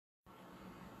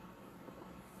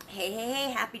Hey, hey,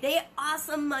 hey, happy day,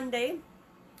 awesome Monday.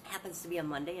 Happens to be a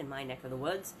Monday in my neck of the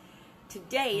woods.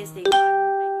 Today is day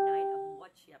 599 of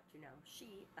What's She Up To Now.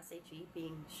 She, S-H-E,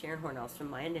 being Sharon Horne-Ellstrom,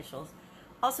 my initials,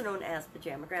 also known as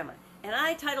Pajama Grandma. And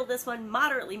I titled this one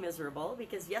Moderately Miserable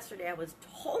because yesterday I was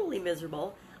totally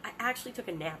miserable. I actually took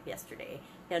a nap yesterday.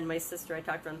 And my sister, I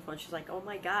talked to her on the phone, she's like, oh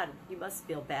my God, you must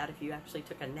feel bad if you actually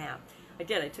took a nap. I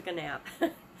did, I took a nap.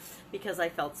 Because I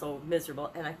felt so miserable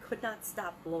and I could not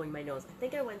stop blowing my nose. I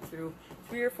think I went through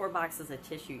 3 or 4 boxes of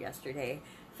tissue yesterday,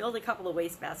 filled a couple of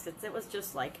wastebaskets. It was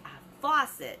just like a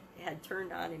faucet had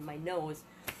turned on in my nose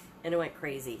and it went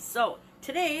crazy. So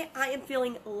today I am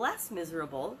feeling less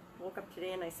miserable. Woke up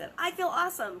today and I said, I feel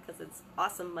awesome because it's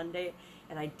awesome Monday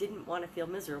and I didn't want to feel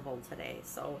miserable today.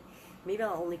 So maybe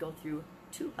I'll only go through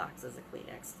 2 boxes of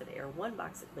Kleenex today or 1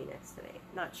 box of Kleenex today.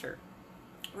 Not sure.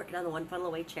 Working on the One Funnel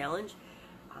Away challenge.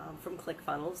 From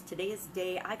ClickFunnels. Today is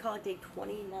I call it day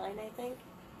 29, I think,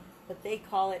 but they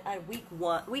call it week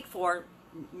 4,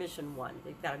 mission 1.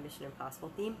 They've got a Mission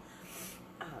Impossible theme.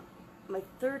 My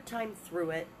 3rd time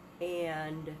through it,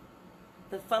 and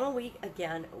the funnel week,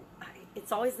 again,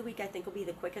 it's always the week I think will be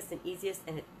the quickest and easiest,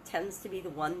 and it tends to be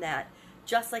the one that,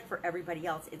 just like for everybody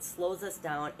else, it slows us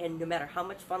down, and no matter how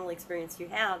much funnel experience you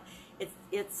have,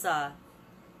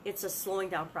 it's a slowing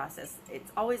down process.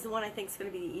 It's always the one I think is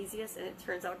going to be the easiest, and it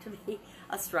turns out to be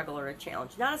a struggle or a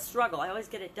challenge. Not a struggle, I always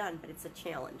get it done, but it's a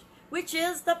challenge, which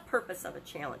is the purpose of a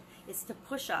challenge. It's to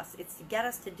push us, it's to get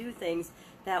us to do things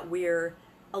that we're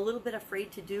a little bit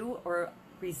afraid to do or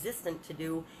resistant to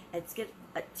do.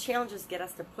 Challenges get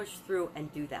us to push through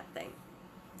and do that thing.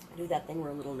 We're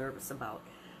a little nervous about.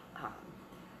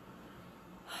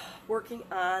 Working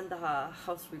on the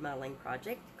house remodeling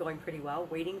project, going pretty well,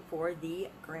 waiting for the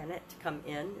granite to come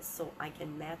in so I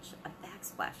can match a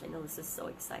backsplash. I know this is so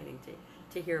exciting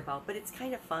to hear about, but it's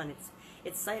kind of fun.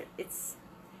 It's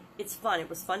fun. It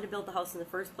was fun to build the house in the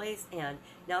first place, and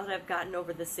now that I've gotten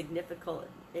over the significant,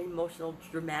 emotional,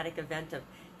 dramatic event of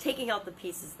taking out the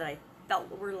pieces that I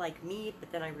felt were like me,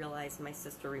 but then I realized, my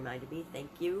sister reminded me, thank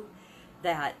you,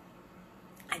 that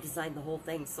I designed the whole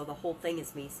thing, so the whole thing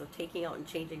is me. So taking out and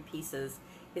changing pieces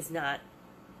is not,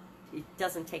 it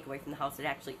doesn't take away from the house, it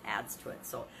actually adds to it.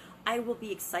 So I will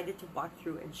be excited to walk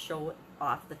through and show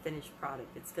off the finished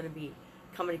product. It's going to be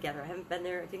coming together. I haven't been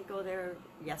there, I didn't go there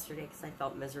yesterday because I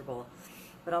felt miserable.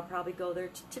 But I'll probably go there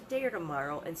today or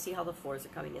tomorrow and see how the floors are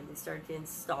coming in. They started to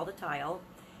install the tile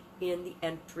in the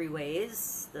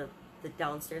entryways, the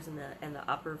downstairs and the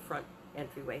upper front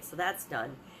entryway. So that's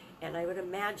done. And I would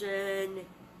imagine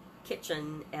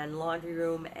kitchen and laundry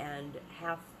room and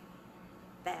half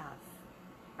bath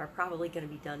are probably going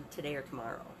to be done today or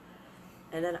tomorrow.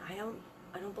 And then I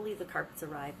don't believe the carpets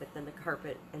arrived, but then the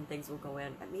carpet and things will go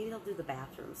in. And maybe they'll do the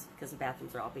bathrooms because the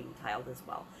bathrooms are all being tiled as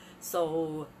well.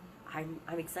 So I'm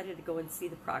excited to go and see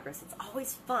the progress. It's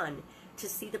always fun to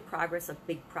see the progress of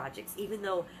big projects, even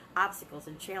though obstacles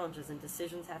and challenges and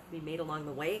decisions have to be made along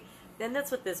the way. Then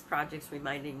that's what this project's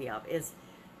reminding me of, is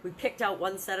we picked out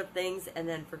one set of things, and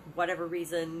then for whatever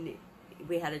reason,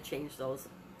 we had to change those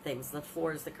things, the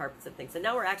floors, the carpets, and things. And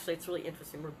now it's really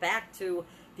interesting. We're back to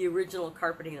the original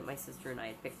carpeting that my sister and I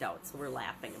had picked out, so we're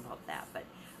laughing about that.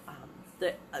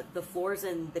 But the floors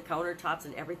and the countertops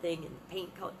and everything, and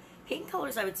paint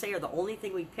colors, I would say, are the only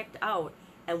thing we picked out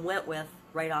and went with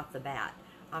right off the bat.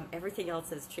 Everything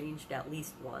else has changed at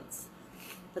least once.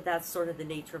 But that's sort of the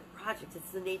nature of projects.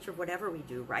 It's the nature of whatever we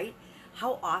do, right?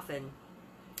 How often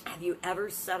have you ever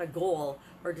set a goal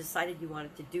or decided you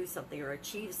wanted to do something or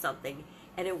achieve something,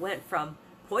 and it went from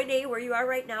point A, where you are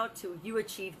right now, to you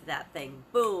achieved that thing?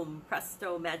 Boom,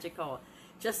 presto, magico.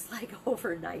 Just like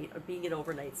overnight, or being an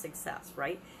overnight success,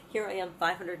 right? Here I am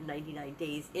 599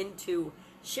 days into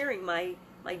sharing my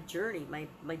journey,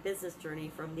 my business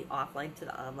journey from the offline to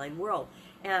the online world.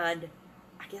 And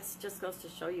I guess it just goes to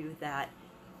show you that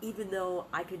even though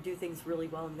I could do things really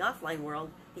well in the offline world,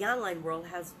 the online world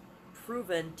has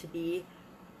proven to be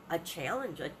a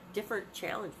challenge, a different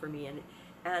challenge for me, and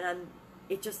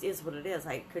it just is what it is.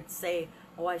 I could say,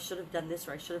 oh, I should have done this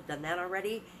or I should have done that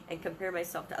already, and compare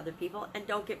myself to other people. And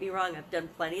don't get me wrong, I've done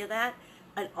plenty of that,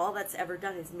 and all that's ever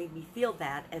done is made me feel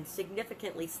bad and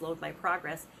significantly slowed my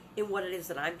progress in what it is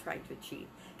that I'm trying to achieve.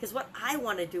 Because what I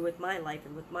want to do with my life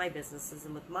and with my businesses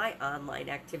and with my online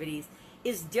activities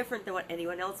is different than what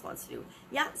anyone else wants to do.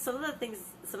 Yeah, some of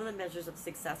the measures of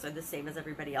success are the same as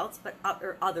everybody else, but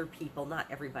other people, not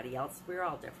everybody else. We're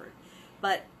all different.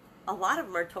 But a lot of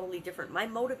them are totally different. My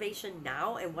motivation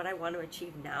now and what I want to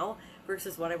achieve now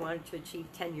versus what I wanted to achieve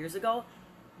 10 years ago,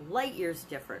 light years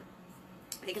different.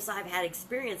 Because I've had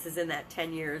experiences in that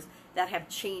 10 years that have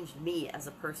changed me as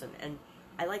a person. And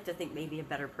I like to think maybe a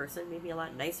better person, maybe a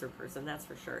lot nicer person, that's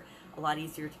for sure. A lot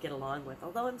easier to get along with,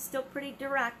 although I'm still pretty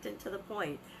direct and to the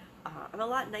point. I'm a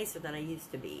lot nicer than I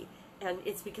used to be. And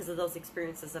it's because of those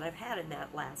experiences that I've had in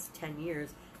that last 10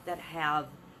 years that have,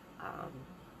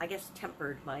 I guess,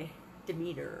 tempered my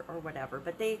demeanor or whatever.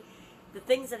 But the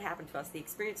things that happen to us, the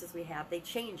experiences we have, they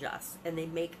change us and they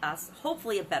make us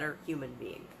hopefully a better human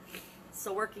being.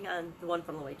 So working on the One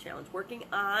Funnel Away Challenge, working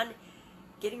on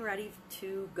getting ready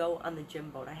to go on the gym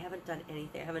boat. I haven't done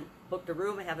anything. I haven't booked a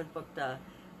room. I haven't booked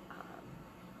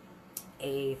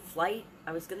a flight.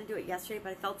 I was going to do it yesterday,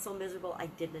 but I felt so miserable I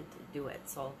didn't do it.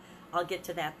 So I'll get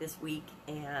to that this week,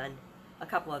 and a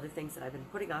couple other things that I've been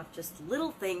putting off, just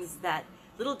little things that,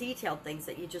 little detailed things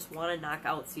that you just want to knock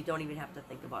out so you don't even have to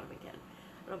think about them again.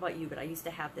 I don't know about you, but I used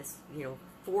to have this,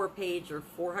 4-page or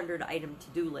 400 item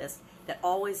to-do list that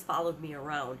always followed me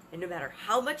around. And no matter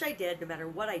how much I did, no matter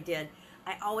what I did,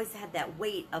 I always had that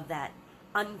weight of that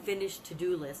unfinished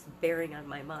to-do list bearing on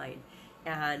my mind.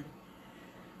 And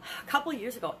a couple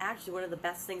years ago, actually, one of the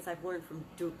best things I've learned from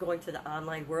going to the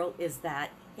online world is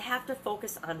that you have to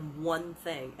focus on one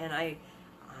thing. And I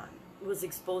was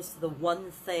exposed to the One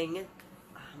Thing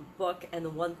book and the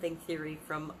One Thing theory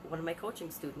from one of my coaching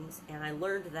students, and I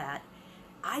learned that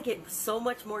I get so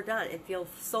much more done and feel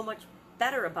so much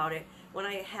better about it when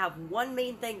I have one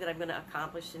main thing that I'm going to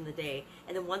accomplish in the day.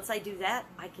 And then once I do that,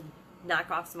 I can knock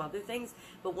off some other things.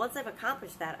 But once I've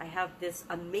accomplished that, I have this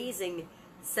amazing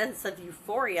sense of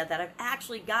euphoria that I've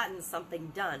actually gotten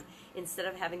something done. Instead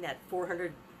of having that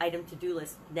 400 item to-do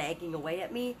list nagging away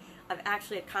at me, I've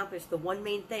actually accomplished the one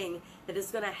main thing that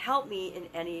is going to help me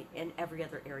in every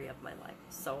other area of my life.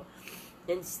 So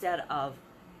instead of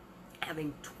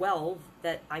having 12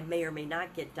 that I may or may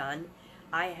not get done,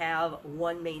 I have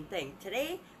one main thing.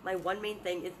 Today, my one main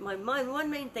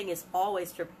thing is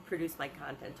always to produce my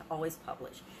content, to always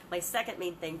publish. My second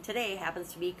main thing today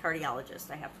happens to be cardiologist.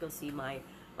 I have to go see my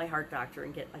heart doctor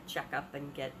and get a checkup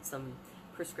and get some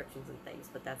prescriptions and things,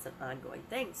 but that's an ongoing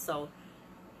thing. So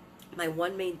my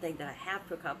one main thing that I have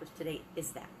to accomplish today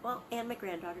is that. Well, and my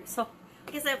granddaughter. So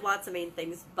I guess I have lots of main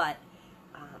things, but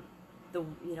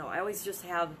I always just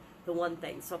have the one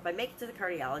thing. So if I make it to the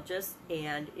cardiologist,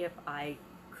 and if I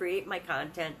create my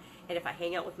content, and if I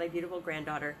hang out with my beautiful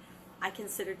granddaughter, I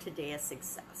consider today a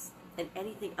success. And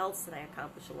anything else that I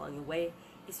accomplish along the way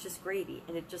is just gravy.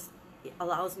 And it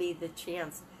allows me the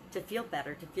chance to feel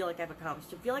better, to feel like I've accomplished,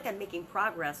 to feel like I'm making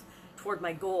progress toward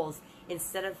my goals,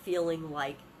 instead of feeling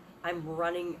like I'm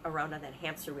running around on that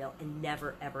hamster wheel and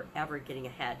never, ever, ever getting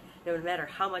ahead, no matter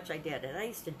how much I did. And I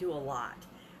used to do a lot.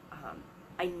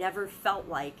 I never felt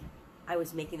like I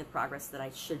was making the progress that I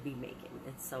should be making.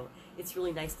 And so it's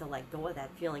really nice to let go of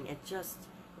that feeling. It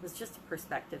was just a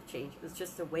perspective change. It was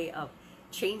just a way of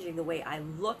changing the way I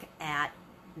look at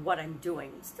what I'm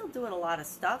doing. I'm still doing a lot of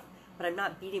stuff, but I'm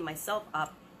not beating myself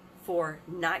up for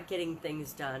not getting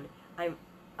things done. I'm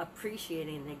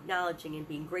appreciating and acknowledging and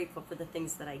being grateful for the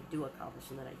things that I do accomplish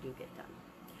and that I do get done.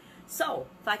 So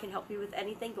if I can help you with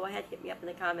anything, go ahead, hit me up in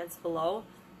the comments below.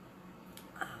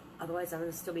 Otherwise, I'm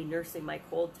going to still be nursing my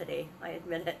cold today. I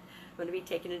admit it. I'm going to be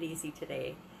taking it easy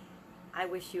today. I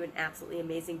wish you an absolutely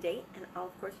amazing day, and I'll,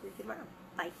 of course, be with you tomorrow.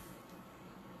 Bye.